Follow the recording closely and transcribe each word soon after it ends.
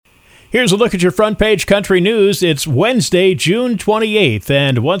Here's a look at your front page country news. It's Wednesday, June 28th,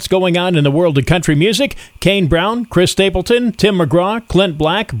 and what's going on in the world of country music? Kane Brown, Chris Stapleton, Tim McGraw, Clint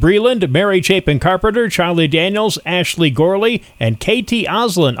Black, Breland, Mary Chapin Carpenter, Charlie Daniels, Ashley Gorley, and KT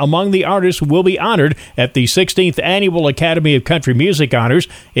Oslin among the artists who will be honored at the 16th Annual Academy of Country Music Honors.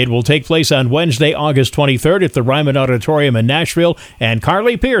 It will take place on Wednesday, August 23rd at the Ryman Auditorium in Nashville, and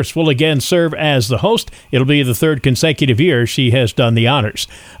Carly Pearce will again serve as the host. It'll be the third consecutive year she has done the honors.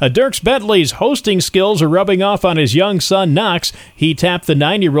 Dierks Bentley's hosting skills are rubbing off on his young son, Knox. He tapped the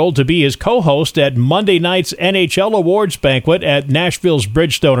 9-year-old to be his co-host at Monday night's NHL Awards banquet at Nashville's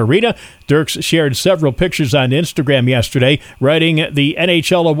Bridgestone Arena. Dierks shared several pictures on Instagram yesterday, writing, "The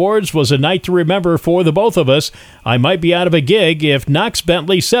NHL Awards was a night to remember for the both of us. I might be out of a gig if Knox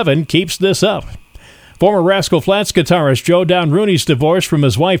Bentley 7 keeps this up." Former Rascal Flatts guitarist Joe Don Rooney's divorce from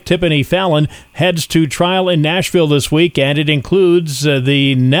his wife Tiffany Fallon heads to trial in Nashville this week, and it includes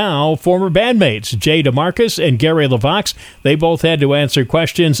the now former bandmates Jay DeMarcus and Gary LaVox. They both had to answer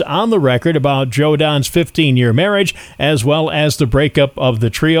questions on the record about Joe Don's 15-year marriage, as well as the breakup of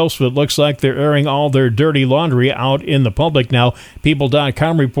the trio, so it looks like they're airing all their dirty laundry out in the public now.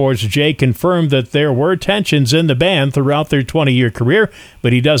 People.com reports Jay confirmed that there were tensions in the band throughout their 20-year career,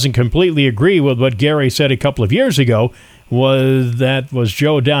 but he doesn't completely agree with what Gary said a couple of years ago was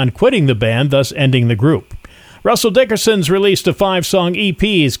Joe Don quitting the band, thus ending the group. Russell Dickerson's released a 5-song EP.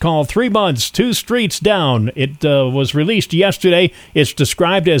 It's called 3 Months, 2 Streets Down. It was released yesterday. It's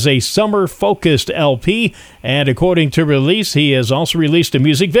described as a summer-focused LP, and according to release, he has also released a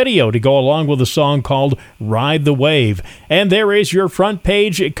music video to go along with a song called Ride the Wave. And there is your front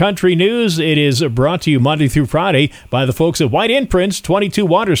page country news. It is brought to you Monday through Friday by the folks at White Imprints, 22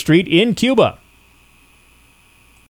 Water Street in Cuba.